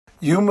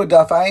Yuma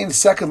Daf Ayin,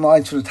 second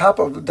line to the top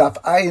of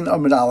Daf Ayin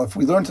Amud Aleph.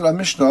 We learned in our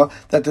Mishnah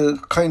that the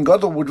Kohen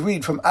Gadol would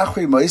read from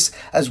Achrei Mos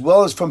as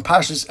well as from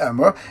Pashas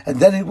Emor, and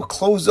then he would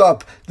close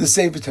up the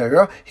Sefer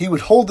Torah. He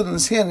would hold it in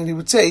his hand and he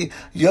would say,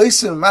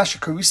 Yosem Masha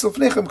Karisel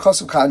Fnechem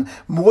Kasav Khan,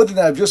 more than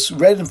I've just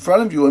read in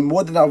front of you and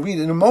more than I'll read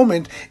in a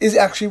moment is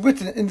actually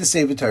written in the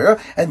Sefer Torah.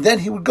 And then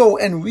he would go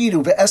and read he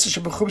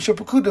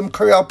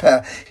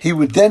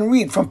would then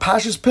read from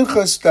Pashas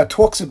Pinchas that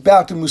talks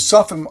about the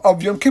Musafim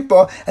of Yom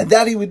Kippur, and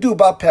that he would do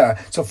about Per.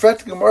 So,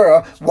 Fret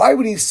Gemara, why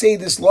would he say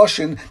this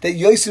lashon that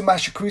Yosef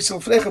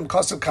Mashakrisel Flechem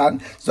Kasav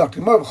Khan Zok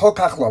Gemara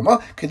V'Cholkach Lama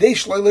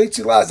Kadesh Lo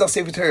Yitzilaz Al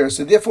Sefer Torah?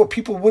 So, therefore,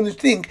 people wouldn't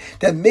think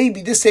that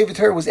maybe this Sefer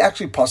Torah was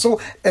actually puzzle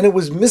and it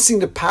was missing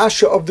the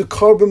pasha of the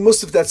Karban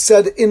Musaf that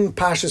said in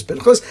Pashas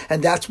Pinchas,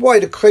 and that's why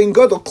the Kohen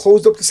Gadol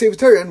closed up the Sefer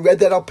Torah and read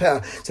that Al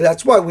Per. So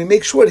that's why we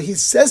make sure that he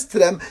says to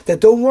them that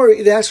don't worry,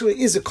 it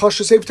actually is a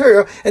kosher Sefer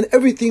Torah, and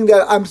everything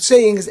that I'm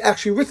saying is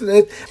actually written in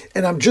it,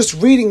 and I'm just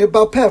reading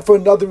about Per for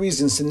another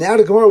reason. So now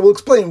the Gemara will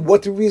explain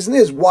what the reason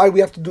is why we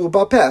have to do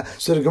about Per.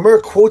 So the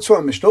Gemara quotes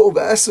from Mishnah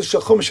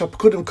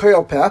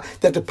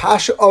that the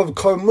pasha of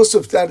Kohen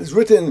Musaf that is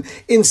written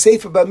in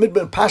Sefer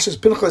Bamidbar and Pashas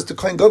Pinchas, the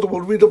Kohen Gadol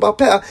will read about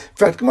Per.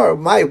 Fact Gemara,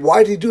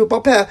 why did he do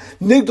about Per?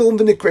 Nigdal and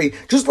V'Nikrei.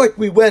 Just like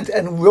we went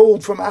and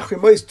rolled from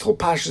Achrei Mos to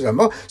Pashas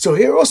Emor, so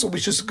here also we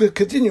should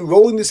continue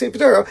rolling the Sefer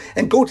Torah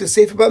and go to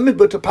Sefer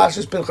Bamidbar to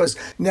Pashas Pinchas.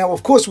 Now,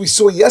 of course, we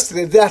saw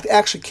yesterday that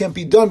actually can't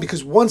be done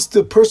because once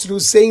the person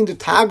who's saying the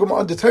Targum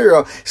on the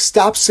Torah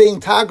stops saying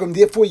Targum,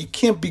 therefore you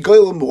can't be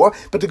goyel more.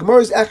 But the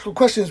Gemara's actual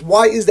question is,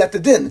 why is that the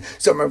din?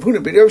 So the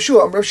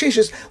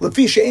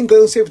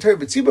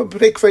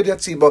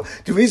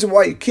reason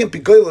why you can't be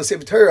goyel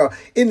Sefer Torah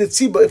in the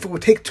tzibah if it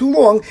would take too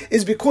long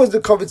is because the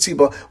covered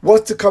tzibah.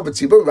 What's the covered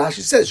tzibah?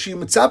 Rashi says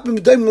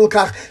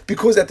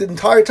because at the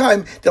entire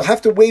time they'll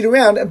have to wait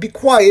around and be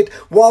quiet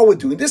while we're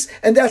doing this,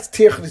 and that's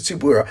Tirch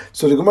Tzibura.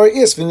 So the Gemara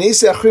is,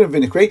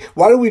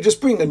 why don't we just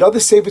bring another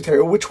Sefer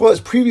Torah which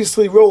was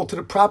previously rolled to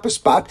the proper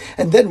spot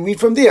and then read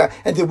from there,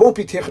 and there won't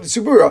be Tirch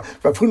Tzibura.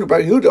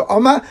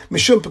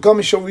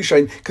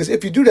 Because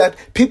if you do that,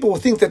 people will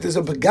think that there's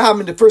a Pagam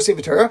in the first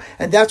Sefer Torah,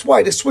 and that's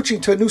why they're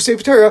switching to a new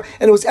Sefer Torah,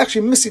 and it was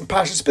actually missing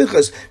Pashas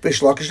Pinchas.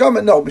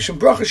 No,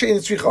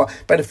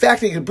 by the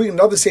fact that you can bring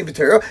another Sefer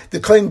Torah, the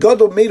Kohen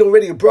Gadol made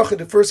already a bracha in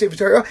the first Sefer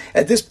Torah.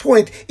 At this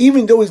point,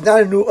 even though he's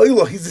not a new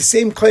Oilah, he's the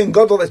same Kohen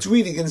Gadol that's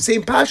reading in the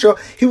same Pasha,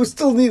 he would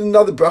still need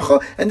another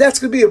bracha, and that's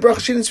going to be a bracha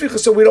shein tzricha,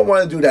 so we don't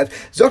want to do that.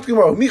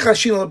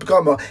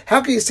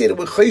 How can you say that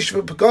we're chayish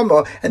for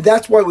pagama, and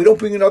that's why we don't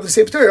bring another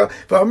Sefer Torah?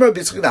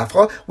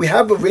 We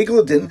have a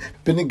regular din,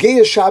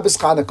 b'negei Shabbos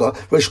Chanukah,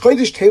 Rosh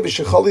Chodesh Tevis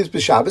shechalis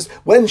b'Shabbos,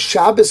 when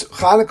Shabbos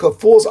Chanukah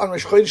falls on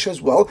Rosh Chodesh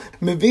as well,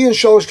 Mevi and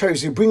Shalosh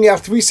Torahs, you bring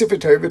out three Sefer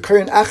Torah,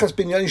 v'karin achas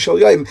binyan shal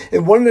yom.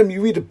 In one of them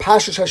you read a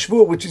Pashas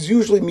Hashvuah, which is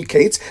usually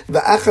Miketz,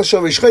 v'achas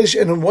shal Rosh Chodesh,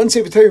 and in one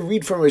Sefer Torah you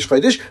read from Rosh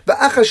Chodesh,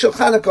 v'achas shal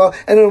Chanukah,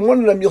 and in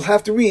one of them you'll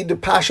have to read the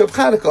Pasha of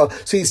Chanukah.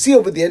 So you see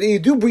over there that you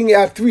do bring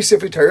out three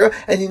Sefer Torah,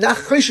 and you're not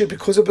chayshish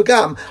because of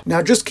Bagam.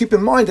 Now just keep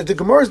in mind that the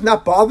Gemara is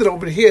not bothered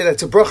over here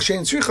that's a bracha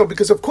shein tzricha,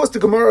 because of course the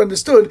Gemara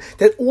understood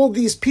that all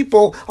these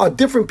people are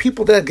different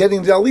people that are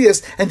getting the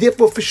aliyahs, and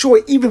therefore for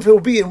sure, even if it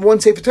would be in one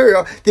Sefer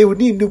Torah, they would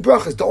need new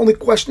brachas. The only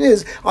question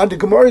is, on the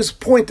Gemara's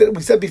point that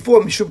we said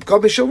before, Mishum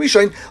Pagam Mishal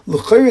Rishon,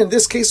 in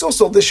this case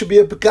also, there should be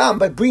a Pagam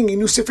by bringing a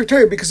new Sefer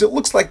Torah, because it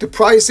looks like the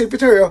prior Sefer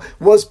Torah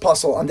was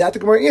puzzle. On that the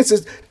Gemara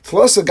answers,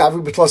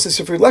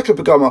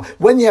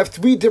 when you have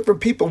three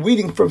different people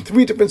reading from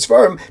three different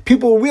Svarim,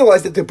 people will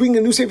realize that they're bringing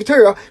a new Sefer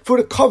Torah for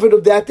the covet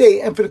of that day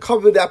and for the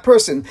covet of that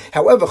person.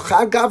 However,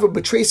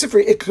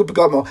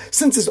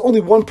 since there's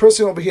only one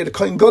person over here, the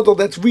Kohen Gadol,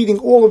 that's reading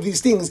all of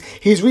these things,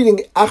 he's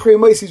reading Achrei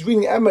Mos, he's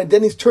reading Emor, and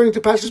then he's turning to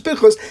Pashas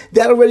Pinchas,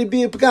 that'll already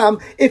be a Pagam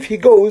if he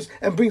goes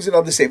and brings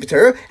another Sefer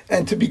Torah.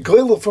 And to be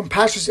goyel from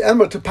Pashas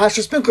Emor to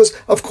Pashas Pinchas,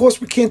 of course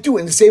we can't do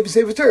it in the same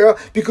Sefer Torah,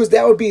 because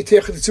that would be a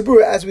Tirch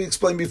Tzibura, as we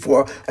explained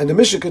before. And the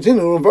Mishnah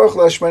continues,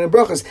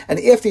 and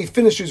after he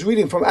finishes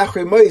reading from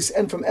Achrei Mos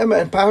and from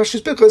Emor and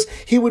Pashas Pinchas,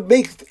 he would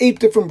make 8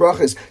 different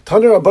brachas.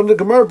 Taner Abundant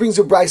Gemara brings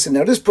a brisa.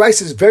 Now this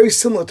brisa is very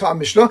similar to our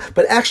Mishnah,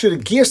 but actually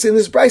the Gersa in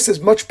this brisa is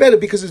much better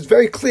because it's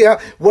very clear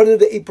what are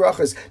the 8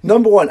 brachas.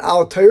 Number 1,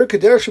 Al Torah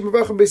Kaderech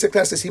Shemavachim Beis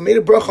HaKnesses. He made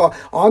a bracha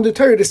on the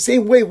Torah the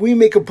same way we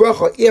make a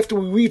bracha after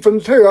we read from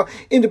the Torah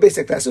in the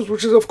Beis HaKnesses,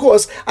 which is of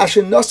course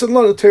Asher Nasan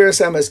Lanu Torah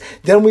Semes.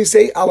 Then we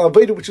say Al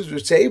Aveda, which is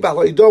Ritzei, Val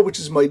Ha'idor, which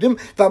is Moedim,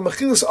 Val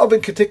Mechilas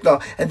Oven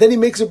Ketikna, and then he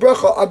makes a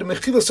bracha on the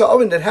Mechilas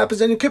Oven that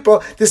happens in Yom Kippur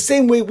the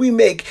same way we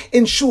make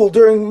in Shul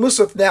during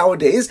Musaf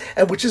nowadays,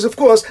 and which is of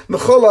course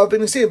Mecholav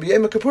Ben Yisrael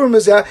B'Yom Kippur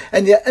Mazah,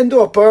 and the end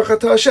of Baruch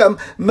Atah Hashem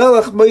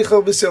Melech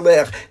Meichel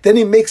V'Silech. Then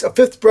he makes a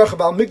 5th bracha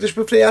Val Migdash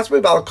B'Fnei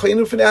Atzman, Val Kohen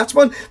B'Fnei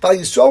Atzman, Val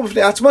Yisrael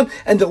B'Fnei Atzman,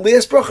 and the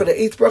last bracha, the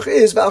 8th bracha,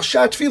 is Val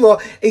Shat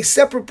Tefillah, a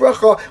separate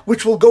bracha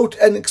which we'll go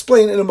and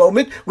explain in a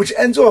moment, which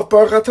ends off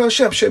Baruch Atah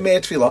Hashem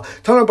Shemei Tefillah.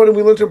 Tanah B'Nim,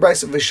 we learned in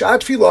Brisa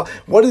V'Shat Tefillah.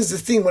 What is the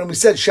thing when we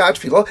said Shat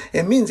Tefillah?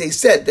 It means they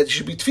said that it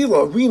should be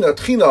Tefillah, Rina,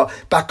 Tchina,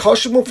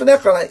 Bakashim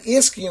U'Fnecha,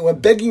 asking you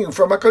and begging you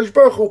from HaKadosh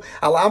Baruch Hu,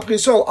 Al Am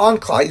Yisrael, on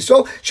Klal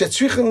Yisrael, Shet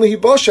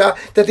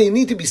that they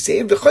need to be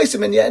saved. The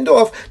chaysim, and you end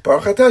off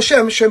Baruch Atah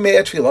Hashem Shemei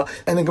Tefillah.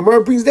 And the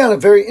Gemara brings down a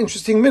very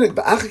interesting minute.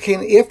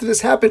 After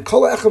this happened,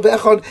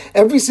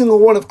 every single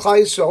one of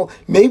Klal Yisrael,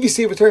 maybe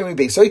Sefer Torah,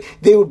 maybe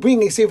they would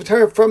bring a Sefer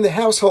Torah from the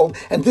household,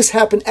 and this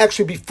happened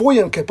actually before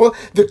Yom Kippur.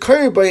 The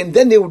Korban, and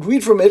then they would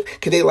read from it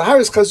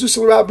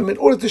in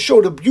order to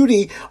show the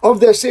beauty of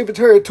their Sefer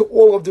Torah to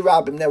all of the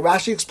Rabbim. Now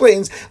Rashi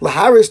explains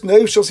Laharis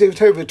Noiv Shel Sefer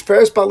Torah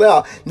V'Tiferes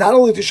Balei, not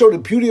only to show the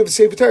beauty of the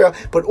Sefer Torah,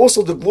 but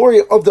also the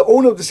glory of the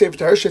owner of the Sefer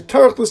Torah,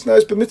 Shetarach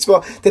L'Snais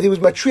B'Mitzvah, that he was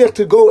matriach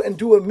to go and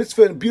do a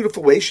mitzvah in a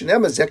beautiful way.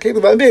 Shenema Zekei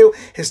L'Vanveu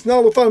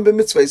Hisna L'Fan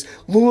B'Mitzvahs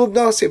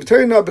Lulavna Sefer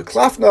Torah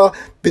B'Klafna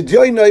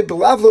B'Dyoynai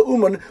B'Lavla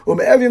Uman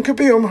Erev Yom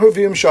Kippur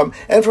Havim Sham,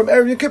 and from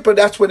Erev Yom Kippur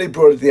that's when they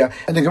brought it there.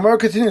 And the Gemara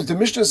continues. The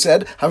Mishnah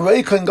said,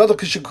 Harei Kohen Gadol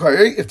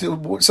Kishakari, if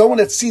someone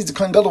that sees the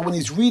Kohen Gadol when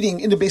he's reading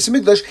in the Beis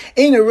Hamikdash,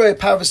 Ein Harei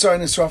Par V'Sar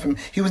and Nisrafim,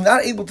 he was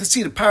not able to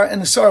see the Par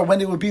and the Sar when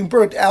they were being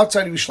burnt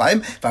outside of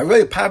Yerushalayim.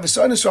 Harei Par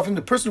V'Sar and Nisrafim,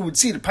 the person who would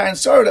see the Par and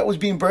Sar that was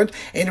being burnt,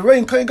 Ein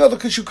Harei Kohen Gadol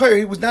Kishakari,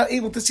 he was not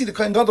able to see the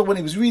Kohen Gadol when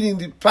he was reading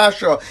the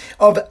Pasha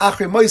of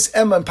Achrei Mos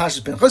Emma and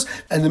Pashas Pinchas.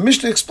 And the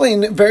Mishnah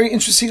explained a very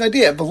interesting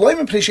idea.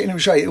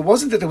 It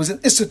wasn't that there was an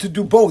issa to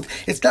do both.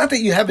 It's not that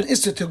you have an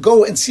issa to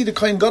go and see the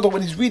Kohen Gadol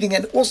when he's reading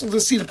and also to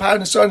see the Par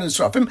and the Sar and the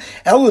Nisrafim.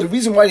 The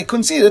reason why they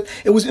couldn't see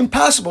it was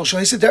impossible,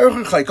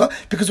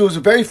 because it was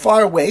very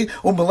far away,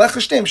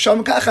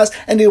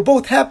 and they were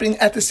both happening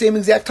at the same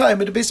exact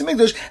time in the Beis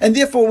Hamikdash, and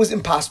therefore it was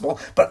impossible.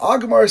 But our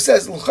Gemara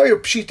says,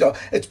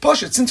 it's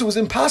pashut, since it was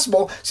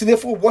impossible, so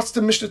therefore what's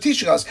the Mishnah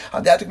teaching us?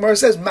 On that the Gemara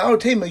says,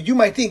 you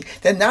might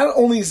think that not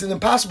only is it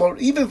impossible,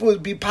 even if it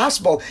would be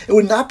possible, it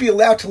would not be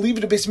allowed to leave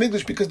the Beis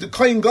Hamikdash because the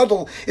Kohen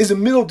Gadol is a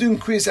middle doing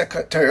Kriyas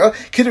Torah.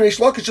 Kid Reish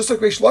Lakish, just like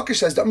Reish Lakish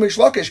says, that Reish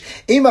Lakish,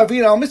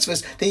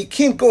 that you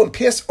can't go and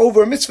pass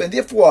over a mitzvah, and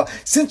therefore,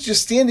 since you're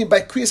standing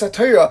by Kriyas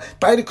HaTorah,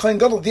 by the Kohen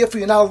Gadol, therefore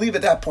you're not allowed to leave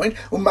at that point.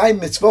 My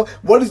mitzvah,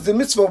 what is the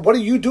mitzvah? What are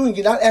you doing?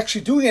 You're not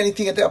actually doing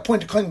anything at that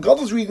point. The Kohen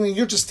Gadol is reading and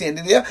you're just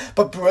standing there.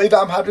 But B'Reiv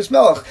Am Hadras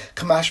Melech,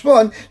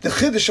 Kamashman, the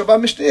Chiddush of our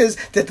Mishnah is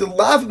that the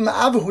Lav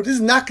Ma'avahud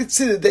is not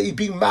considered that you're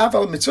being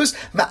Ma'aval mitzvahs,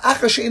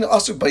 Ma'acha She'en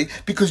Asur Bay,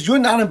 because you're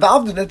not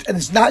involved in it, and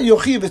it's not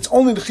your chiv, it's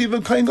only the chiv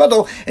of Kohen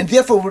Gadol, and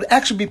therefore it would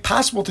actually be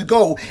possible to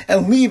go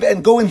and leave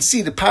and go and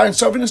see the Par and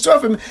Sar and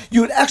Nisrafim.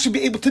 You would actually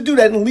be able to do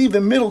that and leave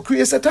in middle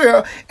Kriyas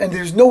HaTorah, and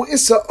there's no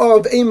issa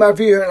of Ein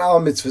Mavir and Al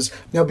Mitzvahs.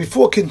 Now,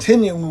 before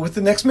continuing with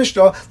the next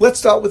Mishnah, let's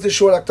start with the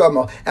short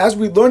Akdama. As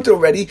we learned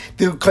already,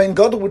 the Kohen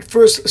Gadol would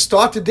first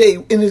start the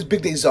day in his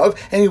big day Zav,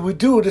 and he would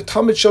do the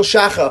Tamid Shel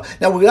Shacha.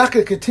 Now, we're not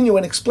going to continue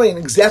and explain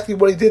exactly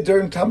what he did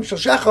during Tamid Shel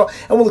Shacha,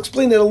 and we'll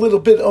explain it a little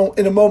bit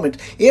in a moment.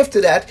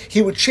 After that,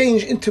 he would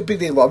change into big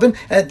day Lovin,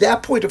 and at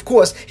that point, of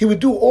course, he would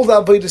do all the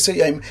Avodas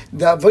Hayom.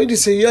 The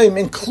Avodas Hayom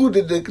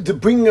included the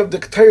bringing of the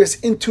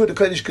Keteris into the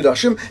Kodesh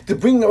Kodashim, the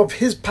bringing of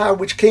his power,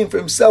 which came for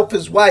himself,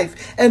 his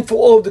wife, and for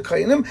all of the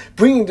Kohanim,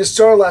 bringing the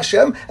Sar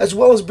LaHashem, as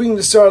well as bringing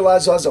the Sar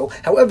LaZazel.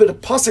 However, the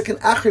pasuk in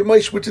Achrei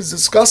Moshe, which is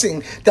discussing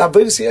the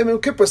Avodas Hayom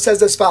Yom Kippur,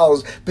 says as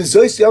follows: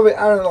 B'zois Yaveh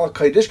Aaron al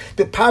Kodesh,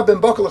 B'par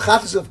ben Bakal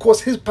Lachatas. Of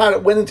course, his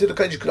part went into the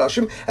Kodesh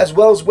Kodashim, as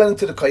well as went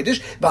into the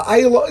Kodesh.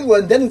 Ba'ayil Oila,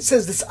 and then it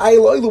says this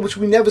Ayil Oila, which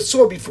we never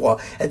saw before,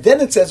 and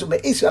then it says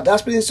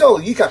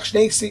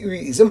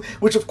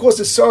which of course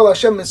is Sar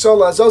LaHashem and Sar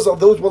LaZazel.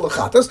 Those were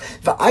Lachatas.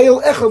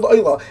 Va'ayil Echad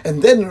Oila,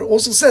 and then it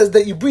also says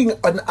that you bring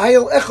an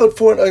Ayil Echad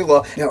for an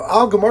Oila. Now,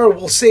 our Gemara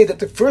will say that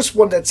the first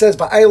one that says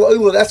Va'ayil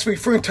Oila, that's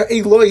referring to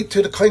Eloi,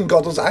 to the Kohen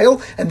Gadol's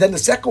Ayil, and then the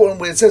second one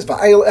where it says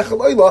Va'ayil Echad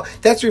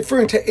Oila, that's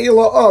referring to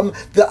Elah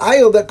the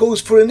Ayil that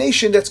goes for a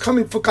nation that's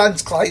coming for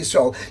God's Klal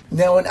Yisrael.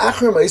 Now, in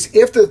Achrei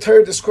Moshe, after the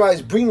Torah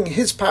describes bringing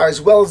his power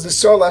as well as the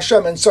Sar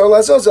LaHashem and Sar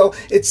LaZazel,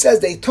 it says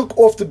they took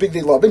off the big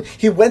day Lovin,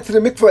 he went to the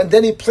mikvah, and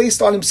then he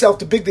placed on himself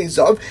the big day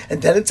Zav,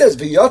 and then it says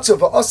V'yatzav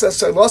v'asa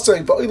Sar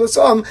LaSar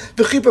v'Oilasam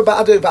v'chipa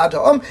ba'adei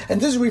v'adam,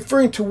 and this is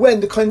referring to when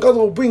the Kohen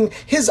Gadol will bring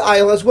his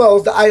Ayil as well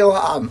as the Ayil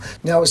Ha'am.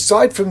 Now,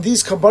 aside from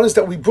these kabbalas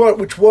that we brought,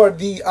 which were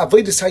the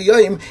Avodas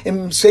Hayom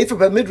in Sefer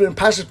Bamidbar and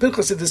Pashas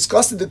Pinchas, it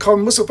discussed the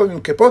Karm Musaf of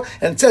Yom Kippur,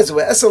 and it says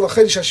Ve'esel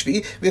l'chedesh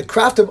hashvi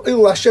v'kraftem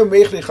Oil Hashem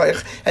reich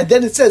nechayich, and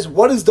then it says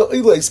what is the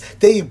oilos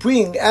that you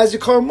bring as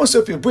your Karm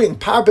Musaf? You bring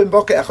Par ben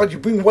Bakal Echad, you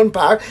bring one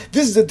par.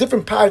 This is a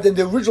different par than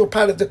the original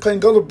par that the Kohen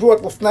Gadol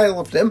brought l'fnai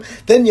l'fnim.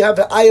 Then you have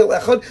the Ayil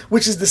Echad,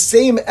 which is the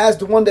same as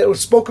the one that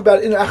was spoke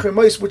about in Achrei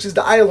Moshe, which is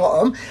the Ayil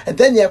Ha'am, and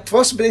then you have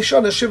Kvas b'nei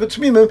Shana Shiva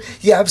Tmimim,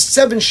 you have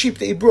 7 sheep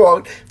that he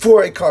brought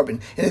for a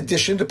carbon. In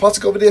addition, the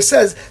pasuk over there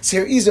says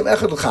Sir Izim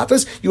Echad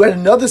l'chatas. You had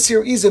another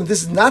Sir Izim.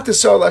 This is not the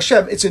Sar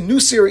LaHashem. It's a new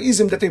Sir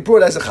Izim that they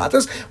brought as a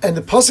chatas. And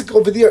the pasuk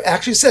over there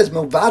actually says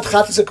Milvad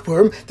Chatas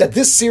HaKapurim, that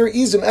this Sir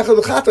Izim Echad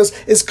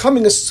l'chatas is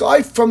coming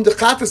aside from the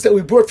chatas that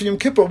we brought for Yom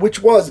Kippur,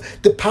 which was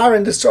the Par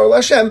and the Sar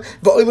LaHashem,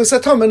 Va'oilas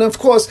Hatam and and of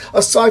course,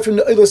 aside from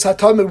the Eilos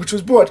HaTamid, which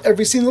was brought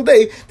every single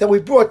day, that we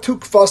brought 2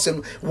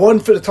 kvasim, one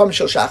for the Tamid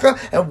Shel Shacha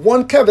and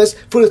 1 keves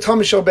for the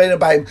Tamid Shel Bein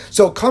Habayim.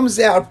 So it comes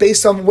out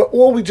based on what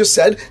all we just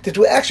said, that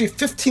there were actually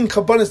 15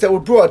 kabbanas that were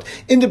brought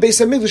in the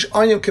Beis HaMikdash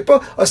on Yom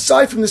Kippur,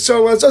 aside from the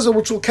Sarah Azazel,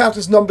 which will count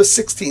as number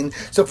 16.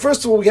 So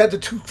first of all, we had the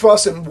 2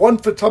 kvasim, one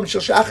for Tamid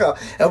Shel Shacha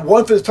and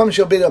one for the Tamid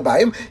Shel Bein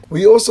Habayim.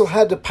 We also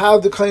had the power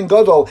of the Kohen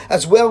Gadol,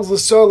 as well as the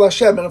Sarah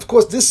Hashem, and of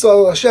course this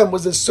Sarah Hashem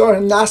was the Sarah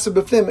Nasa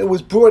B'fnim. It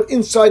was brought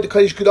inside the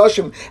Kodesh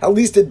Kodashim, at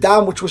least the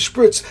dam which was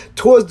spritzed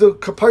towards the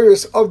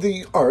kapiris of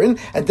the Aron,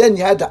 and then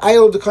you had the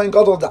Ayel of the Kohen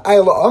Gadol, the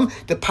Ayel Am,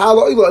 the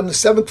Pala Oila, and the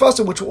 7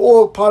 kvasim, which were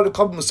all part of the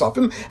Kabbalah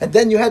Musafim, and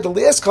then you had the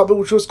last Kabbalah,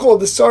 which was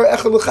called the Sarah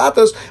Echad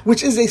L'Chatas,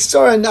 which is a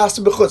Sarah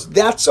Nasa B'chutz.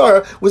 That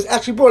Sarah was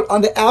actually brought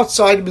on the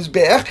outside of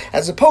Mizbeach,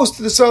 as opposed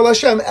to the Sarah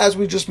Hashem, as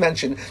we just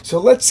mentioned. So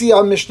let's see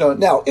our Mishnah.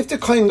 Now, if the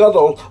Kohen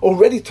Gadol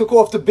already took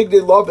off the Big Day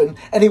Lovin,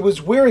 and he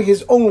was wearing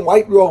his own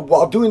white robe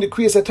while doing the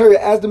Kriyas HaTorah,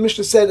 as the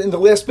Mishnah said in the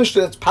last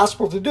Mishnah, that's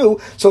possible to do,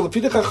 so the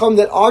Pidei Chacham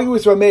that argue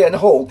with Rameh and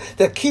hold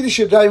that Kiddush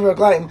Yadayim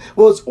Raglayim,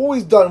 well, it's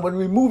always done when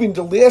removing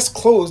the last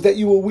clothes that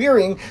you were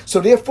wearing, so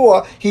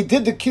therefore, he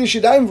did the Kiddush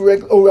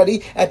Yadayim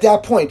already at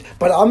that point.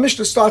 But our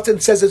Mishnah starts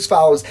and says as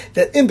follows,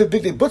 that in the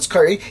Big Day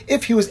Butzkari,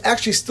 if he was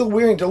actually still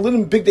wearing the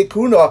linen Big Day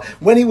Kuna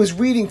when he was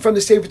reading from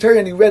the Sefer Torah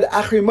and he read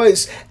Achri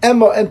Ma'is,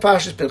 Emma, and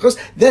Parshas Pinchas,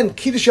 then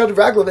Kiddush Yadav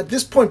Raglav at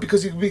this point,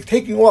 because he would be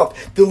taking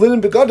off the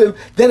linen begadim,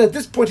 then at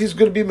this point he's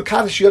going to be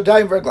Mekadosh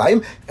Yadayim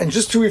Raglayim. And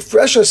just to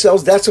refresh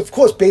ourselves, that's of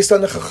course based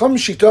on the Chacham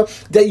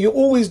Shita that you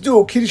always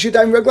do Kiddush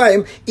Yadayim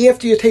Raglayim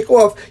after you take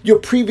off your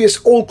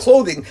previous old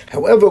clothing.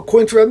 However,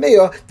 according to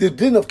Rameh, the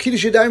din of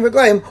Kiddush Yadayim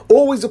Raglayim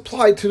always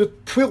applied to the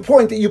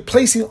point that you're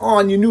placing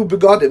on your new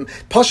begadim.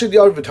 Pashad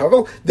Yad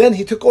V'Tarvel, then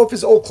he took off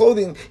his old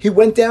clothing, he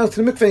went down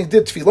to the mikveh and he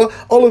did tefillah,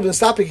 all of a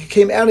sudden he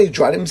came out and he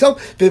dried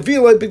himself,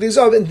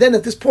 and then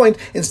at this point,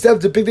 instead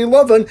of the Big Day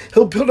Lavan,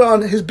 he'll put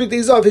on his Big Day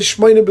Zav, his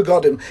Shmoyne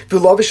begadim,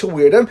 V'Lavish, he'll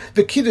wear them,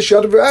 V'Kiddush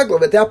Yad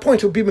V'Raglav, at that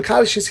point he'll be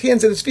Mekadosh his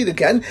hands and his feet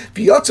again,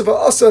 V'Yatzav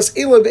Asas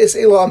Ela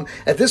V'Es Elam,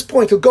 at this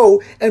point he'll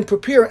go and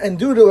prepare and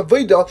do the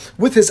Avodah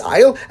with his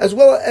aisle, as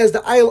well as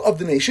the aisle of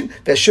the nation,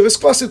 V'Shivas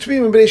Kvasa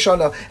Tumimim B'nei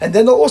Shana, and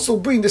then they'll also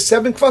bring the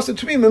 7 Kvasa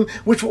Tumimim,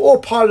 which were all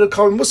part of the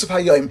Karim Musaf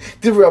Hayayim.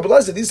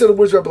 These are the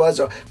words of Rabbi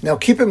Lezer. Now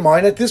keep in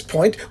mind, at this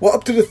point, we're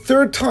up to the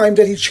 3rd time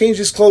that he changed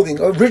his clothing.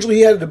 Originally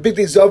he had the Big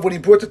Day Zav when he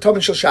brought the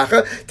Tamid Shel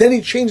Shacha, then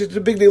he changed it to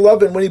the Big Day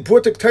Lavan when he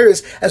brought the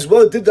Keteris, as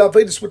well as did the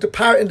Avedis with the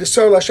power and the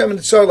Sarah Hashem and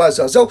the Sarah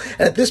Azazel,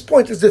 and at this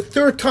point is the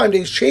 3rd time that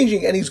he's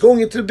changing and he's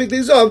going into the Big Day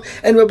Zav,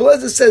 and Rabbi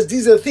Lezer says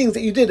these are the things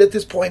that you did at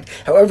this point.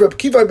 However,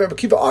 Rabbi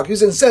Kiva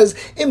argues and says,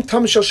 Im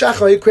Tamid Shel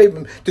Shacha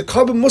Yekrebim, the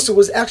Kabbalah Musa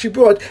was actually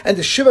brought, and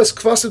the Shivas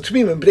Kvasa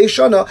Tumimim B'nei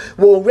Shana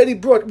were already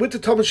brought with the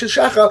Tamid Shel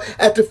Shacha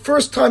at the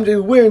first time they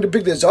were wearing the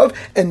Big Day Zav,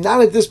 and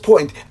not at this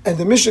point. And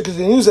the Mishnah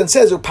continues and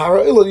says,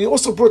 Para Oila, he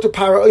also brought the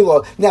Para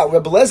Oila. Now,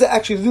 Rabbi Lezer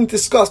actually didn't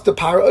discuss the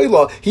Para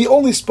Oila. He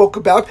only spoke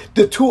about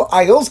the 2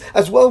 aisles,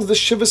 as well as the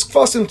Shivas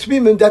Kvasim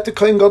Tmimim that the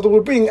Kohen Gadol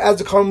would bring as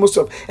the Karim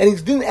Musaf. And he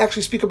didn't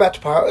actually speak about the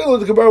Para Oila.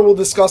 The Gemara will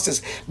discuss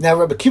this. Now,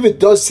 Rabbi Kiva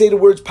does say the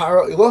words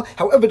Para Oila.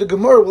 However, the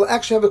Gemara will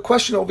actually have a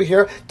question over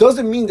here. Does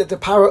it mean that the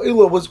Para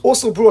Oila was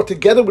also brought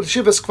together with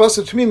the Shivas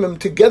Kvasim Tmimim,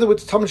 together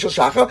with the Tamid Shel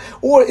Shacha?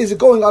 Or is it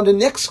going on the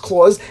next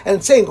clause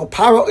and saying,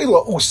 Para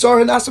Oila,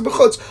 Usar Nasa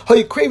B'chutz,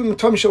 Hayikravim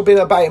Tamid Shel Bein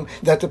Habayim,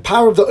 that the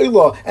power of the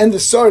Oila and the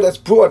Sar that's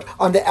brought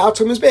on the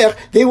outer Mizbeach,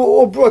 they were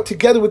all brought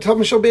together with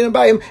Tamid Shel Bein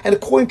Habayim, and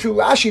according to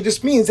Rashi,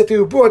 this means that they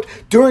were brought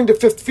during the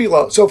 5th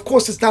Tefillah. So of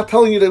course it's not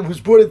telling you that it was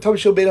brought in Tamid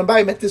Shel Bein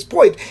Habayim at this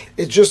point.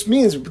 It just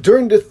means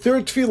during the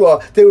 3rd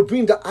Tefillah, they would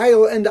bring the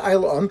Ayel and the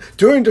Ayel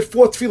During the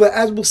 4th Tefillah,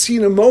 as we'll see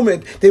in a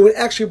moment, they would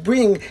actually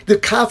bring the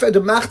Kaf and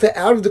the Machta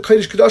out of the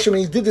Kodesh Kodashim,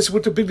 and he did this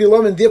with the Big Day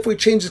Lavan, and therefore he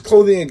changed his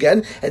clothing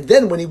again. And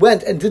then when he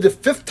went and did the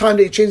 5th time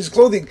that he changed his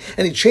clothing,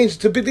 and he changed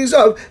it to Big Day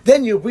Zav,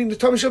 then you bring the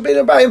Tamid Shel Bein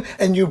Habayim,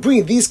 and you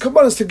bring these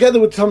kabbalas together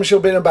with the Tamid Shel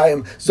Bein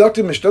Habayim.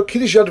 Zakti Mishnah,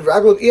 Kiddush Yadav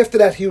Raglav, after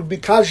that he would be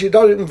Kadosh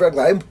Yadayim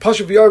Raglayim,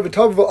 Pasha V'yar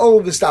V'tav all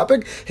of his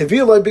topic,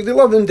 Hevilai Big Day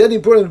Lavan, then he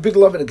brought in the Big Day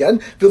Lavan again,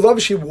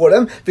 V'lavish he wore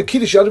them, the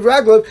Kiddush Yadav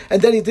Raglav,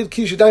 and then he did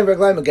Kiddush Yadayim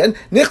Raglayim again,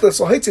 Nichlas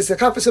L'Haitzis, the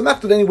Kafas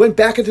HaMachta, then he went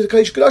back into the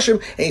Kodesh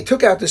Kodashim, and he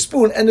took out the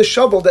spoon and the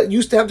shovel that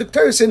used to have the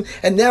Keteris in,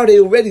 and now they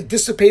already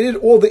dissipated,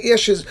 all the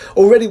ashes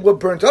already were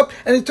burnt up,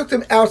 and he took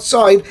them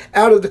outside,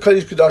 out of the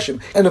Kodesh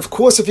Kodashim. And of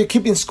course, if you're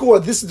keeping score,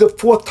 this is the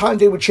 4th time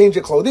they would change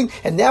their clothing,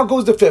 and now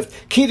goes the 5th.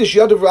 Kiddush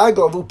Yadav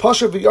Raglav,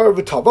 Upasha V'yar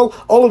V'tavel,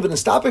 all of it in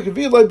Stapik,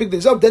 V'yar Big Day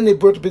Zav, then they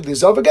brought the Big Day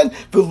Zav again,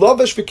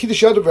 V'lavish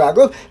V'kiddush Yadav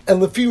Raglav,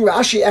 and Lefi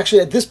Rashi,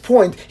 actually at this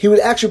point, he would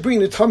actually bring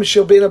the Tamid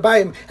Shel Bein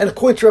Habayim, and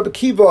according to Rabbi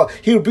Kiva,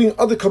 he would bring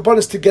other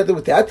kabbalas together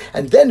with that,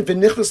 and then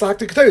V'nichlas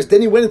L'hakta Keteris,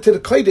 then he went into the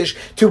Kodesh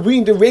to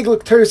bring the regular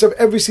Keteris of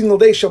every single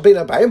day, Shel Bein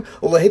Habayim,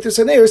 Ulahetis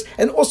HaNeiros,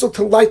 and also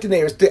to light the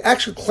Neiros. The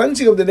actual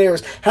cleansing of the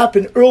Neiros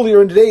happened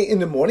earlier in the day in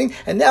the morning,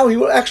 and now he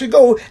will actually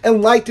go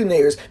and light the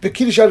Neiros. The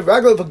Kiddush Yadav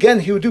Raglav, again,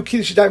 he would do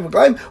Kiddush Yadayim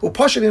Raglayim,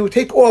 Upasha, and he would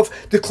take off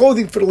the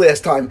clothing for the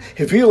last time.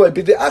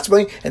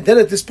 And then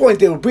at this point,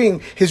 they would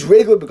bring his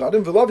regular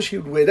begadim, V'lavish, he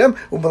would wear them,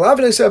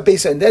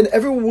 and then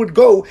everyone would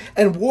go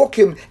and walk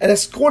him and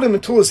escort escort him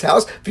into his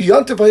house, and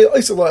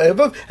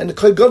the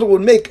Kohen Gadol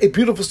would make a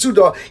beautiful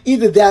Suda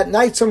either that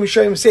night, some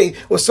Rishonim say,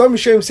 or some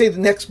Rishonim say the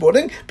next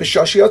morning,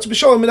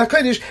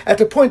 at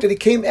the point that he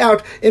came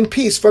out in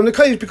peace from the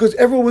Kodesh, because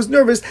everyone was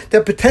nervous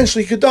that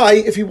potentially he could die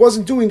if he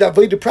wasn't doing that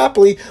Veda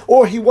properly,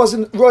 or he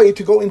wasn't ready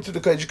to go into the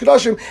Kodesh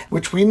Kodashim,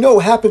 which we know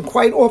happened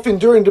quite often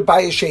during the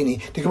Bayis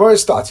Sheni. The Gemara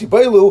starts,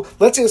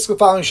 let's ask the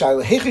following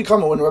Shaila.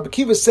 When Rabbi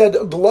Kiva said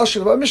the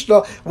Lashon of our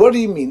Mishnah, what do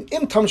you mean?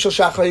 Im Tam Shel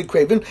Shacha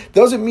Yikravin,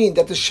 doesn't mean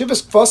that the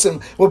Shivas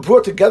Kvasim were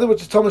brought together with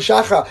the Tam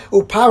Shacha,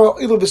 Upara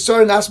Ilah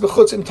B'Sar Nas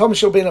B'Chutz Im Tam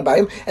Shel Bein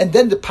Abayim, and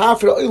then the power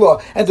for the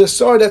Ilah and the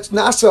Sar that's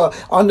Nasa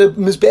on the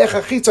Mizbeach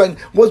HaChitzon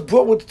was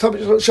brought with the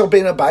Tam Shel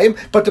Bein Abayim,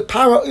 but the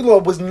power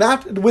Ilah was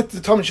not with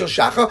the Tam Shel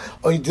Shacha,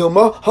 or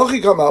Dilma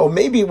Hachikama, or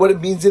maybe what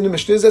it means in the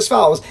Mishnah is as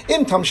follows: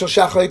 Im Tam Shel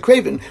Shacha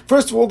Yikravin.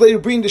 First of all, they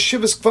bring the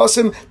Shivas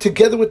Kvasim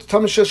together with the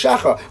Tam Shel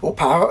Shacha,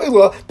 Upara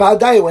Ilah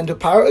Ba'adayu, and the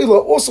power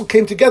Ilah also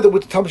came together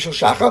with the Tam Shel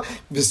Shacha,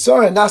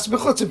 V'Sar Nas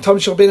B'Chutz Im Tam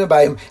Shel Bein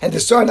Abayim, and the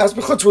Sar Nas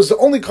B'Chutz was the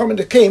only carbon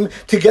that came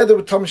together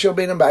with Tam Shel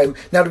Bein Abayim.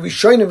 Now the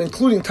Rishonim,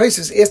 including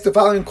Taisus, asked the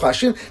following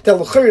question: that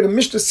the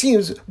Mishnah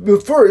seems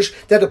first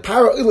that the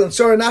Para Ilah and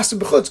Sar Nas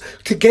B'Chutz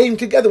came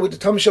together with the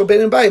Tam Shel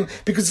Bein Abayim,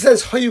 because it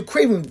says Hayu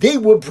Kravim, they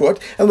were brought,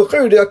 and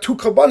there are two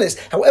karbanis.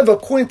 However,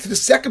 according to the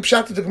second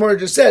pshat that the Gemara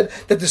just said,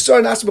 that the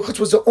Sar Nas B'Chutz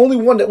was the only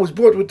one that was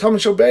brought with Tam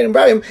Shel Bein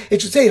Abayim,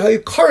 it should say Hayu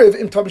Karev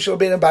in Tam Shel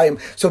Bein Abayim.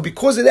 So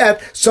because of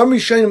that, some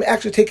Rishonim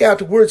actually take out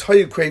the words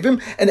Hayu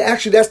Kravim, and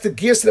actually that's the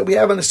gears that we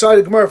have on the side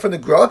of the Gemara from the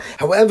Gra.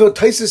 However,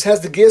 Taisus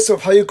has the gears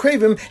of Hayu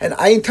Kravim, and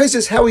Ayin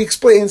Taisus how he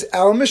explains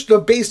our Mishnah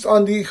based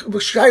on the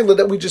Shaila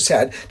that we just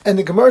had. And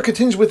the Gemara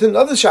continues with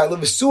another Shaila,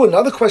 V'su,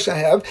 another question I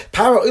have,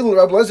 Para Ilah,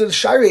 Rabbi Lezer, the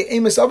Shari,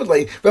 Amos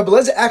Avadlei. Rabbi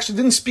Lezer actually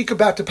didn't speak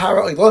about the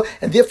Para Ilah,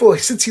 and therefore,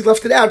 since he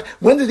left it out,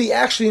 when did he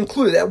actually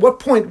include it? At what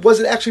point was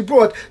it actually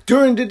brought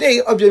during the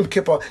day of Yom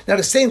Kippur? Now,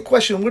 the same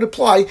question would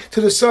apply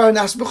to the Sar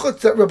Nas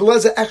B'Chutz that Rabbi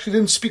Lezer actually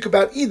didn't speak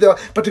about either,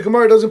 but the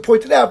Gemara doesn't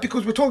point it out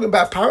because we're talking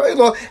about Para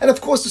Ilah, and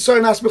of course the Sar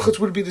Nas B'Chutz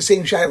would be the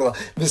same Shaila.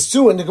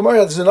 V'su, and the Gemara,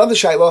 there's another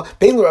Shaila,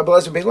 Bein Rabbi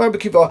Lezer, Bein Rabbi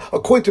Kiva,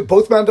 according to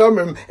both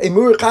Mandamrim,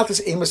 Emur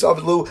Chatas Amos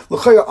Avadlu,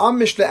 L'chaya Am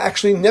Mishnah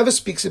actually never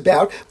speaks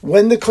about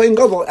when the Kohen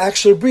Gadol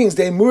actually brings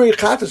the Emur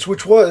Chatas,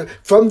 which was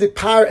from the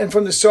Par and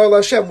from the Sar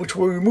Lashem, which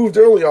were removed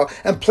earlier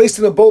and placed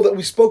in a bowl that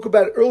we spoke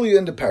about earlier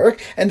in the parak,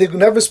 and they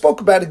never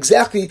spoke about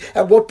exactly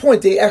at what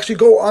point they actually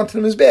go onto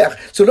the Mizbeach.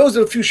 So those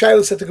are the few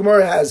Shailas that the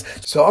Gemara has.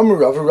 So Amar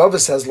Rava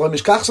says,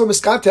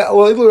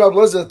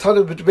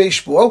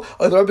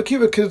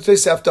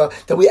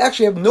 that we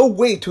actually have no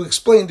way to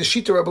explain the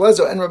Shita Rabbi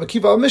Lezer and Rabbi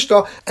Kiva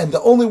Mishnah, and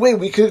the only way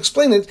we could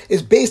explain it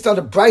is based on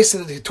the brisa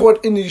that he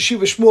taught in the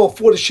Yeshiva Shmuel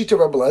for the Shita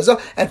Rabbi Lezer,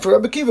 and for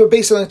Rabbi Kiva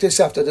based on the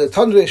Tosefta, the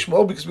Tanrei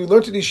Shmuel, because we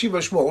learned in the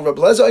Yeshiva Shmuel.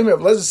 Rabbi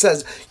Lezer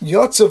says,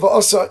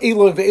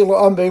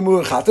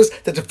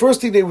 that the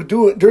first thing they would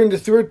do during the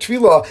third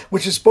tefillah,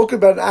 which is spoken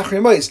about in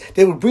Achrei Mos,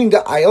 they would bring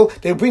the aisle,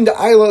 they would bring the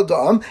aisle of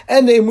the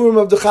and the emurim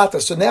of the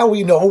chatas. So now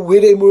we know where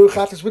the emurim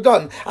chatas were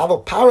done.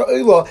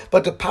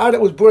 But the power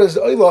that was brought as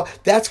the oila,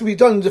 that's going to be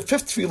done in the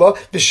fifth tefillah,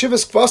 the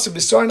shivas kvasim,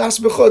 the sar nas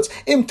b'chutz,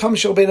 im tam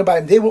shel bein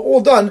abayim. They were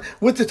all done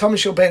with the tam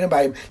shel bein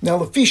abayim. Now,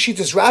 Lefi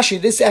Shitas Rashi,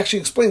 this actually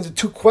explains the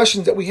two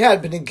questions that we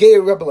had, B'negei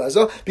Rebbe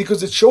Lezer,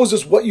 because it shows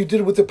us what you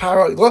did with the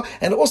power oila,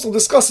 and also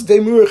discusses the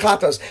emurim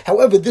chatas.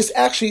 However, this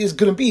actually is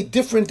going to be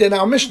different than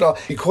our Mishnah,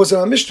 because in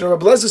our Mishnah,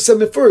 Rebbe Lezer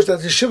said at first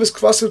that the shivas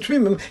kvasim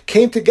trimim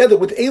came together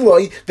with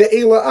Eloi, the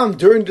Elam,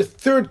 during the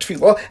third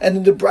tefillah, and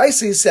in the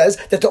Brisa he says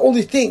that the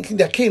only thing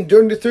that came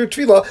during the third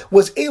tefillah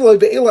was Eloi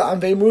ve'Elam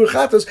ve'emur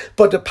chatas,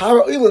 but the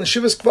para oil and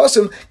shivas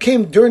kvasim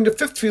came during the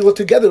fifth tefillah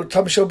together with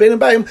Tam Shel Bein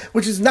Abayim,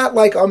 which is not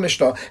like our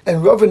Mishnah.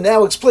 And Rava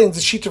now explains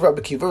the Shita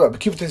Rabbi Kiva. Rabbi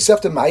Kiva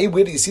Tosefta Mai.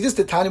 Where do you see this?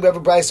 The Tani we have a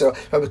Brisa.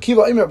 Rabbi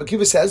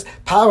Kiva says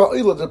para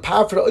oil, the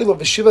power for the oil of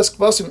the shivas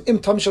kvasim im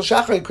Tam Shel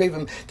Shachar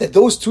Yikravim, that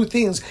those two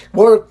things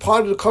were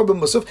part of the Karban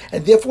Musaf,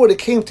 and therefore they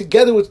came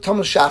together with Tam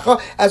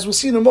Shachar, as we'll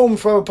see in a moment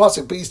from a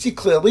pasuk. But you see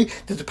clearly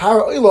that the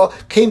para oila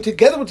came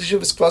together with the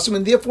shivas kvasim,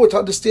 and therefore to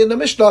understand the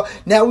Mishnah,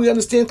 now we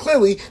understand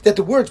clearly that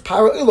the words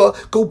para oila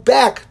go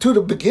back to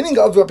the beginning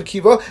of Rabbi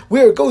Kiva,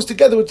 where it goes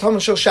together with Tam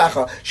Shel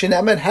Shachar.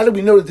 Shenaman, how do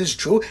we know that this is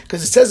true?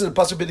 Because it says in the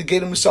pasuk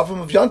B'negei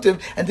Musafim of Yantiv,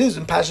 and this is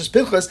in Pashas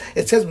Pinchas,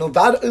 it says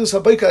Milvad oil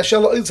sabayka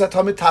ashela oil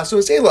satamid tasu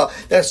esela,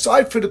 that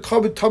aside for the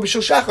carbon Tam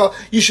Shel Shachar,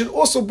 you should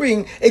also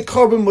bring a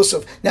carbon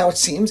musaf. Now it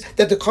seems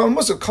that the carbon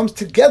musaf comes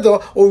together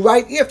or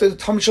right after the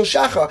Tam Shel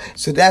Shachar,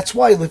 so that's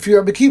why Lefi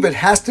Rabbi Kiva it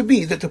has to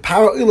be that the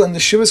para oil and the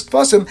shivas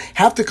kvasim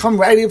have to come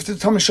right after the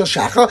Tam Shel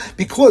Shachar,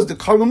 because the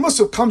carbon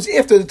musaf comes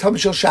after the Tam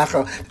Shel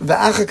Shachar.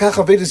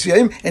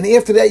 And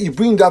after that you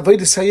bring the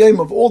Avodas Hayom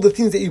of all the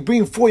things that you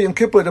bring for Yom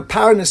Kippur, the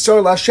power and the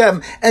Sar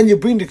Lashem, and you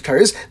bring the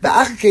Keteris.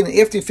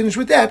 After you finish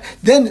with that,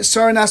 then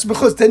Sar Nas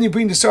B'chutz, then you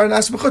bring the Sar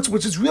Nas B'chutz,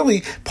 which is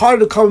really part of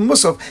the carbon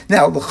musaf.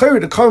 Now the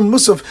carbon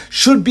musaf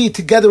should be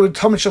together with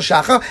Tam Shel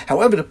Shachar.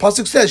 However, the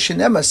pasuk says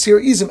Shenema Sir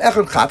Izim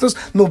Echad Chatos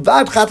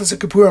Milvad Chatos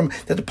Kippurim,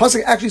 that the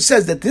pasuk actually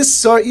says that this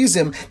Sar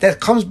Izim that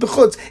comes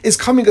b'chutz is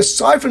coming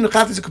aside from the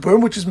Chatos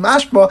Kippurim, which is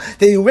mashma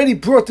that you already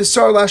brought the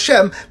Sar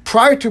Lashem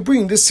prior to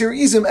bringing this Sir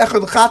Izim Mezizim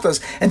Echad L'Chatas.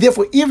 And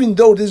therefore, even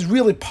though this is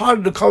really part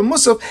of the Korban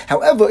Musaf,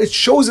 however, it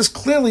shows us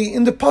clearly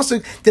in the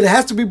pasuk that it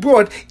has to be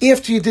brought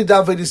after you did the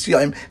Avodas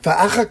Yom.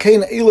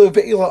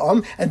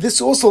 And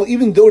this also,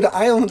 even though the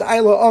Ayla and the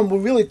Ayla were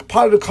really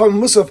part of the Korban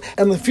Musaf,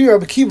 and Lefir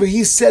Rabbi Akiva,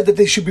 he said that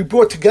they should be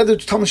brought together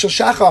to Tamas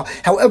Shacha.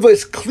 However,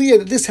 it's clear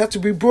that this has to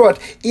be brought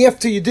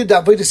after you did the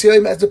Avodas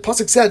Yom, as the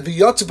pasuk said,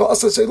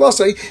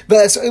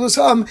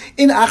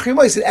 in Achri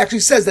Mos. It actually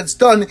says that it's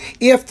done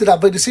after the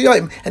Avodas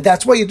Yom, and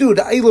that's why you do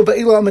the Ayla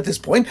Ba'Elam at this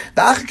point,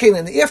 the Achakain,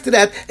 and after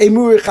that, a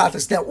Murei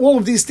Chatas. Now, all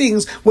of these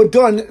things were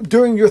done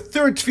during your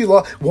third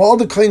tefillah, while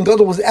the Kohen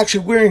Gadol was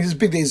actually wearing his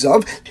Bigdei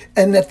Zav,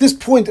 and at this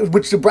point,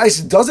 which the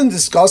Brisa doesn't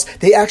discuss,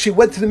 they actually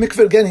went to the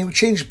mikveh again. He would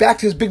change back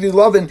to his Bigdei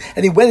Lavin,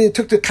 and he went and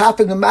took the kaf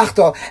and the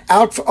machta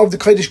out of the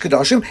Kodesh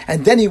Kodashim,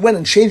 and then he went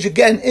and changed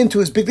again into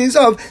his Bigdei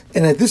Zav,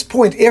 and at this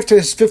point, after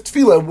his fifth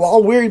tefillah,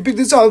 while wearing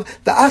Bigdei Zav,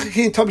 the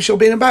Achakain Tabishal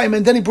Ben Abayim,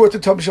 and then he brought the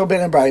Tabishal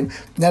Ben Abayim.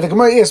 Now the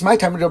Gemara asks, my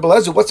time with Rabbi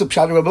Lezer, what's the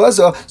pshat of Rabbi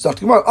Lezer? So the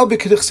Gemara, Rabbi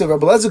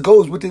Lezer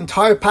goes with the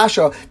entire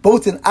Pasha,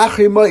 both in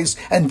Achri Mos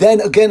and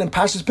then again in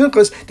Pashas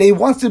Pinchas, that he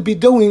wants to be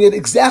doing it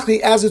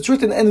exactly as it's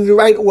written and in the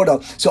right order.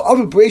 So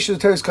Avi Bereishis the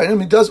Teres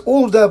Kainim, he does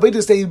all of the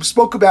Avodas that he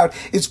spoke about.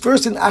 It's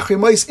first in Achri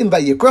Mos in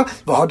Vayikra,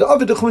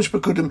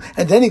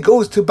 and then he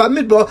goes to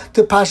Bamidbar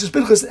to Pashas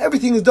Pinchas, and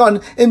everything is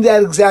done in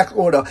that exact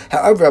order.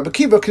 However, Rabbi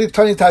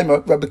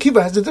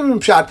Akiva has a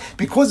different pshat,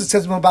 because it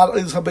says therefore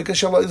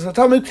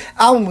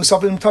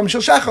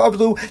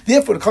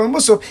the Korban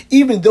Musaf,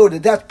 even though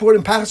that's brought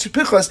in Pashas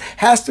Pinchas,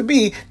 has to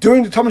be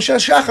during the Tamas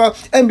Shacha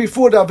and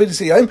before the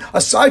Avodas Yom,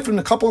 aside from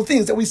the couple of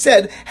things that we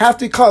said have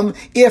to come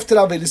after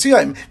the Avodas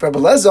Yom. Rabbi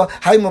Lezer,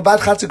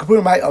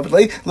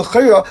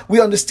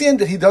 we understand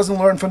that he doesn't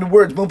learn from the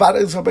words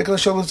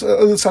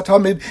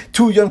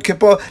to Yom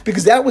Kippur,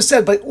 because that was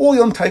said by all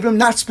Yom Tovim,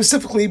 not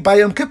specifically by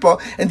Yom Kippur,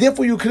 and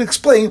therefore you could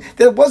explain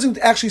that it wasn't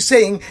actually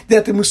saying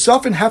that the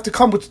Musafin have to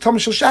come with the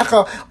Tamas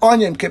Shacha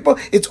on Yom Kippur.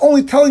 It's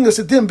only telling us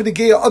a din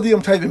b'negeya of the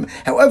Yom Tovim.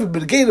 However,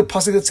 b'negeya the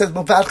pasuk that says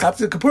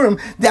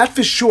that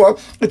for sure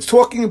it's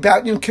talking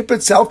about Yom Kippur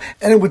itself,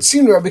 and it would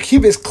seem that Rabbi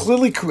Akiva is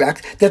clearly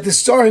correct that the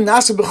Sar and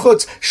Nasa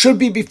B'chutz should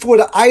be before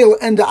the Ayla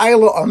and the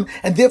Ayla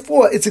and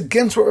therefore it's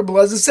against what Rabbi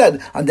Lezer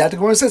said. On that the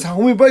Gemara says,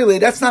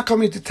 that's not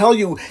coming to tell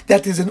you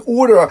that there's an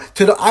order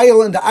to the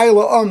Ayla and the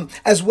Ayla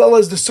as well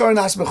as the Sar and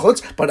Nasa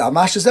B'chutz, but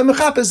Amash is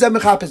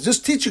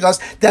just teaching us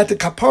that the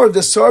kapar of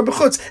the Sar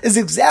B'chutz is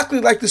exactly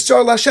like the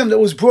Sar Lashem that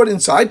was brought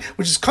inside,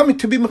 which is coming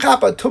to be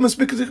Mechapa, Tumas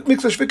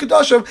Mikdash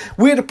V'Kedashav,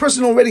 where the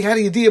person already had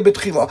a Yediyah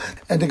B'tchila.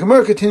 And the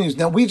Gemara continues,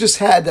 now we just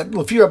had that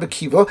Lefir Rabbi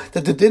Akiva,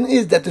 that the din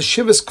is that the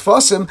Shivas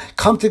Kvasim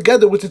come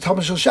together with the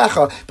Tamas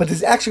Shacha, but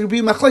there's actually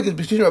be machlekes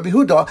between Rabbi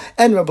Huda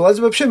and Rabbi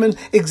Lezer Rabbi Shimon,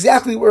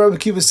 exactly what Rabbi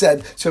Akiva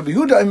said. So Rabbi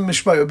Huda and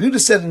Mishmai, Rabbi Huda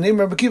said in the name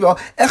of Rabbi Akiva,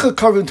 Echad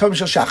Karvim Tamas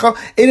Shacha,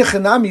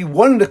 Einechanami,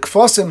 one of the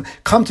Kvasim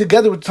come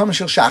together with Tamas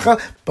Shacha,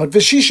 but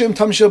Veshishim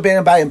Tamas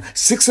Ben Abayim,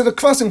 6 of the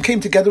Kvasim came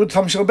together with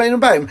Tamas Ben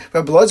Abayim.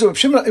 Rabbi Lezer Rabbi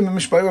Shimon in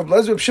Mishmai, Rabbi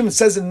Lezer Rabbi Shimon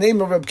says in the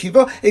name of Rabbi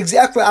Akiva,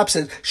 exactly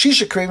opposite.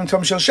 Shisha Kravim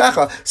Tamas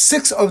Shacha,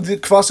 6 of the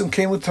Kvasim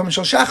came with Tamas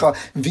Shacha.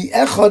 The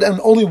Echad, and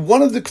only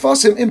one of the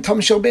Kvasim in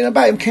Tamas Ben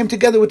Abayim came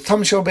together with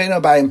Tamas Ben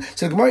Abayim.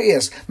 So the Gemara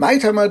asks, my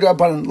time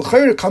Rabbanan,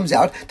 L'chayr comes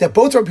out that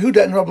both Rabbi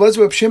Huda and Rabbi Lezer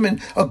Rabbi Shimon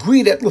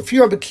agree that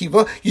Lefir Rabbi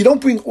Akiva, you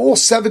don't bring all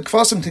 7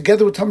 Kvasim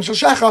together with Tamas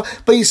Shacha,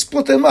 but you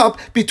split them up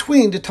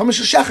between the Tamas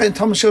Shacha and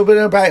Tamas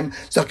Ben Abayim.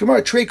 So the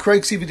Gemara Trey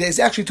Craig Siv, there's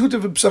actually 2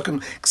 different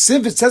psukim.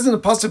 Ksiv, it says in the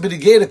pasuk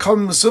b'negei the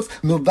Korban Musaf,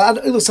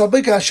 milvad ilus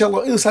habika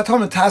shelo ilus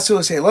hatam tasu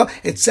esela.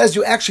 It says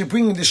you're actually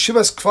bringing the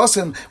Shivas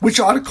Kvasim, which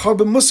are the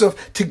Korban Musaf,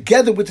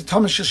 together with the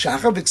Tamas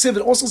Shacha. Ksiv,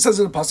 it also says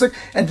in the pasuk,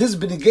 and this is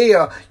b'negei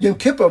Yom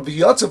Kippur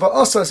v'yatzav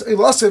asas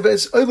elasav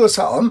es ilus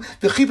ha'am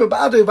v'chipa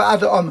ba'adei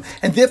v'adam.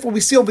 And therefore we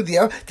see over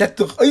there that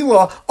the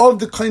Eilah of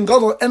the Kohen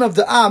Gadol and of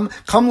the Am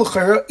come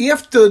l'chayra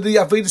after the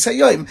Avodas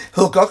Hayom.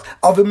 Hilkach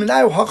of a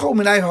Menai Hacha or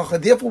Menai Hacha.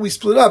 Therefore we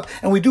split up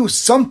and we do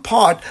some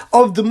part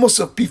of the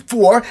Musaf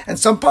before and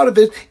some part of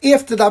it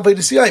after the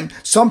Avodas Hayom.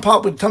 Some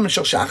part with the Tamas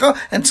Shacha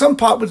and some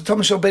part with the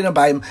Tamas Ben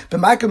Abayim.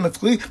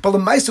 But the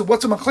Ma'aser,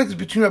 what's the machlekes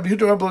between Rabbi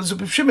Huda and Rabbi Lezer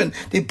Rabbi Shimon?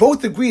 They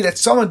both agree that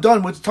some are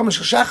done with the Tamas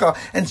Shacha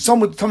and some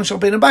with the Tamas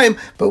Ben Abayim.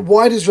 But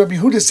why does Rabbi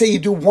Huda say you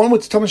do 1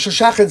 with the Tamas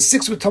Shacha and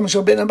 6 with Tamas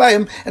Ben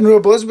Abayim? And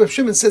Rabbi Lezer Rabbi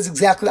Shimon says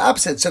exactly the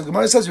opposite. So the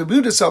Gemara says Rabbi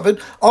Huda Saved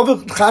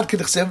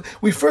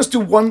we first do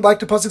 1 like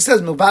the pasuk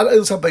says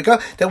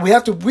that we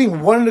have to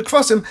bring 1 of the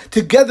Kvasim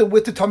together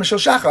with the Tamas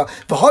Shacha.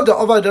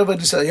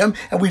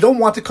 And we don't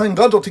want the Kohen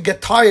Gadol to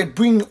get tired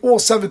bringing all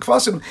 7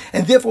 Kvasim,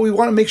 and therefore we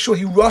want to make sure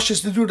he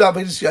rushes to do the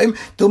Avodas Yom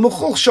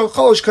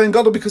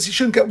because he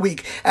shouldn't get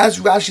weak. As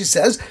Rashi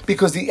says,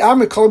 because the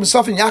Amr Kol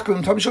Musafin Yaakov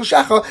and Tamas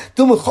Shacha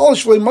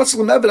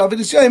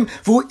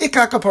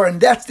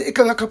and that's the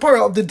Ikar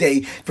Kapara of the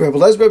day. For Rabbi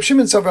Lezer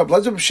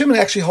Rabbi Shimon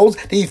actually holds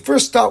that you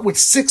first start with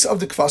 6 of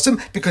the Kvasim,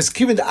 because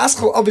given the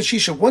Aschal of a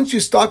Shisha, once you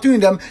start doing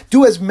them,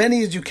 do as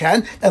many as you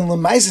can, and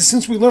Lemaisa,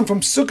 since we learn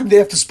from Sukkim they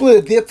have to split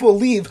it, therefore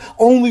leave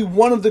only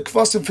 1 of the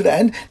Kvasim for the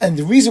end, and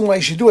the reason why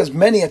you should do as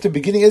many at the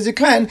beginning as you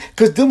can,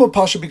 because Dilma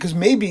Pasha, because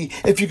maybe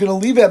if you're going to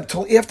leave it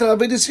until after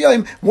Avodas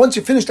Yom, once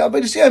you finish the Avodas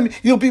Avodas Yom,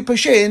 you'll be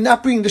Pashay and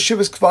not bring the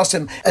Shivas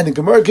Kvasim. And the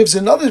Gemara gives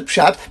another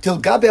shot till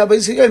Gabe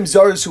Avodas Yom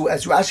Zarasu,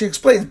 as Rashi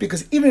explains,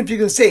 because even if you're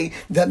going to say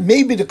that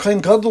maybe the Kohen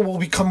Gadol will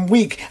become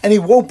weak and he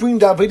won't bring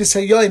the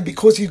Avodas Yom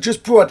because he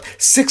just brought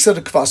 6 of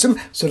the Kvasim,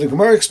 so the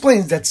Gemara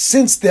explains that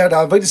since they're the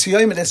Avodas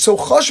Yom and it's so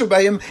chashuv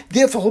by him,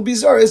 therefore he'll be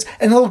Zaras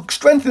and he'll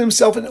strengthen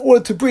himself in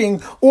order to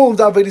bring all of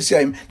the Avodas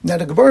Yom. Now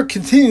the Gemara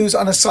continues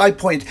on a side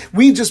point.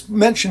 We just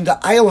mentioned the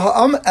Ayel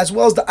Ha'am as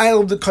well as the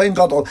Ayel of the Kohen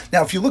Gadol.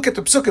 Now if you look at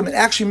the Psukim, it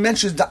actually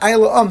mentions the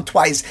Ayel Ha'am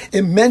twice.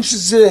 It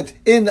mentions it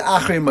in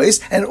Achrei Mos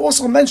and it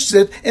also mentions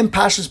it in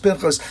Pashas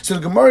Pinchas. So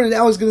the Gemara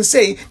now is going to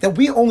say that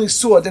we only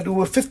saw that there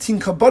were 15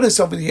 kabbanis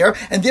over here,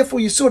 and therefore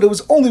you saw there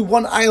was only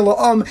one Ayel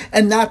Ha'am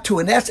and not 2,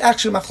 and that's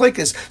actually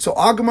Machlekes. So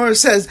our Gemara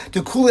says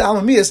the Kuli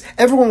Alamiyas,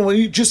 everyone when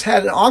you just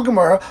had an our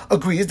Gemara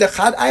agrees that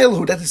Chad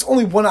Ayelhu, that it's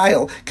only one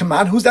Ayel. Come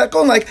on, who's that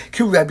going like?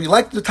 Rebbe,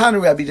 like the Tana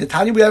Rebbe. The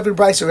Tani we have in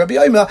Brisa, Rebbe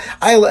Oima,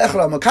 Ayel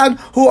Echad Amakan,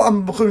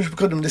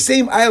 who the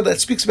same Ayel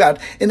that speaks about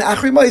in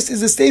Achrei Mos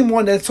is the same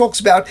one that talks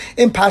about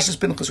in Pashas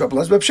Pinchas.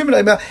 Reb Shimon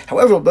Oima,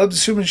 however, Reb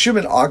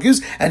Shimon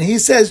argues, and he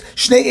says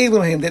Shnei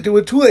Elim him that there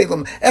were 2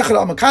 Elim,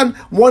 Echad Amakan,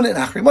 one in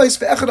Achrei Mos,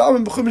 Echad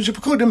Amim B'Chumim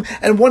Shepekudim,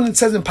 and one that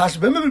says in Pashas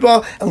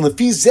B'Midbar, and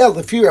Lefi Zel,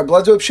 Lefi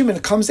Reb Shimon,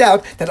 it comes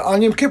out that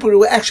on Yom Kippur there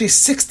were actually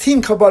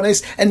 16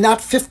 kabbanis and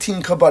not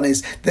 15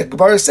 kabbanis. The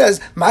Gemara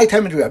says, "My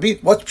time in Rabbi,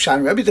 what's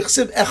Pshan Rabbi?" The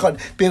Chesiv Echad.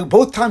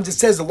 Both times it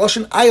says the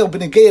lashon Ayel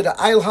b'negei the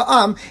Ayel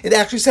Ha'am. It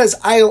actually says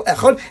Ayel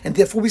Echad, and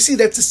therefore we see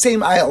that's the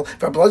same Ayel.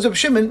 For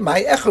Shimon,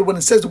 my Echad, when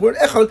it says the word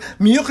Echad,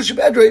 miyuchash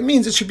b'edra, it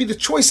means it should be the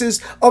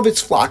choices of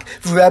its flock.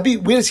 For Rabbi,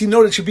 where does he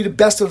know that it should be the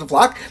best of the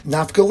flock?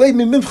 Nafkalei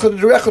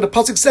mimimcha the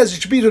pasuk says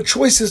it should be the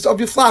choices of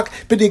your flock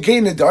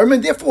b'negei nedarim,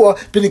 and therefore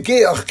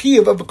b'negei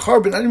achkiv of a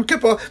carbon on Yom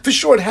Kippur. For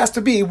sure, it has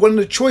to be one of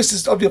the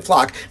choices of your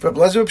flock. For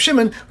Rabbi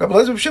Shimon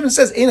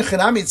says Ein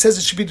Chanami. It says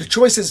it should be the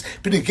choices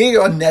b'negei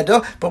or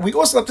neda, but we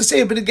also have to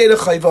say b'negei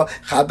chayva,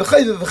 chab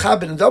b'chayva,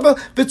 v'chab b'nedava,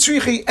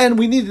 v'tzrichi, and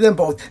we needed them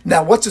both.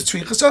 Now, what's a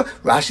tzricha? So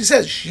Rashi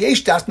says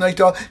sheyesh das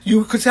naita.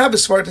 You could have a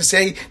svara to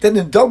say that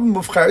in nedava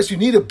mufcharis you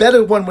need a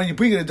better one when you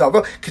bring in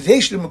nedava.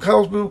 Kadesh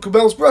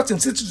l'mukabel's baratzin.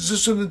 Since it's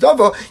just a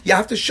nedava, you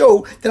have to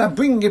show that I'm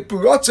bringing it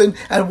baratzin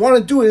and I want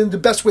to do it in the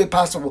best way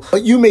possible.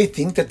 But you may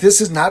think that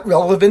this is not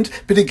relevant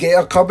b'negei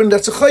a carbon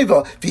that's a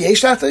chayva.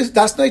 V'yesh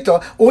das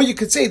naita. Or you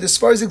could say the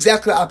svara is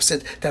exactly the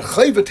opposite. That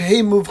chayva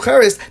tehei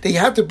muvcharis, that you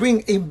have to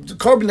bring a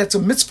carbon that's a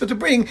mitzvah to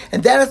bring,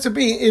 and that has to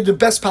be in the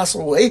best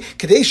possible way.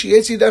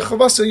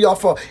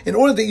 In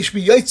order that you should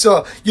be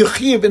yotza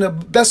yechiv in the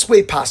best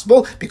way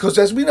possible, because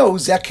as we know,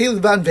 zakei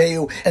levan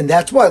veyu, and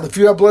that's why if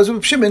you're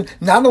Rabbi Shimon,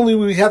 not only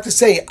will we have to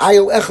say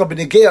ayel echa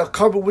b'negei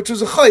carbon, which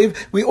is a chayv,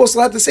 we also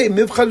have to say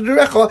mivchad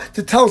derecha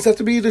to tell us that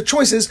to be the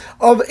choices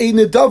of a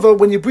nedava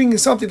when you're bringing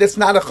something that's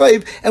not a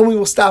chayv, and we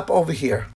will stop over here.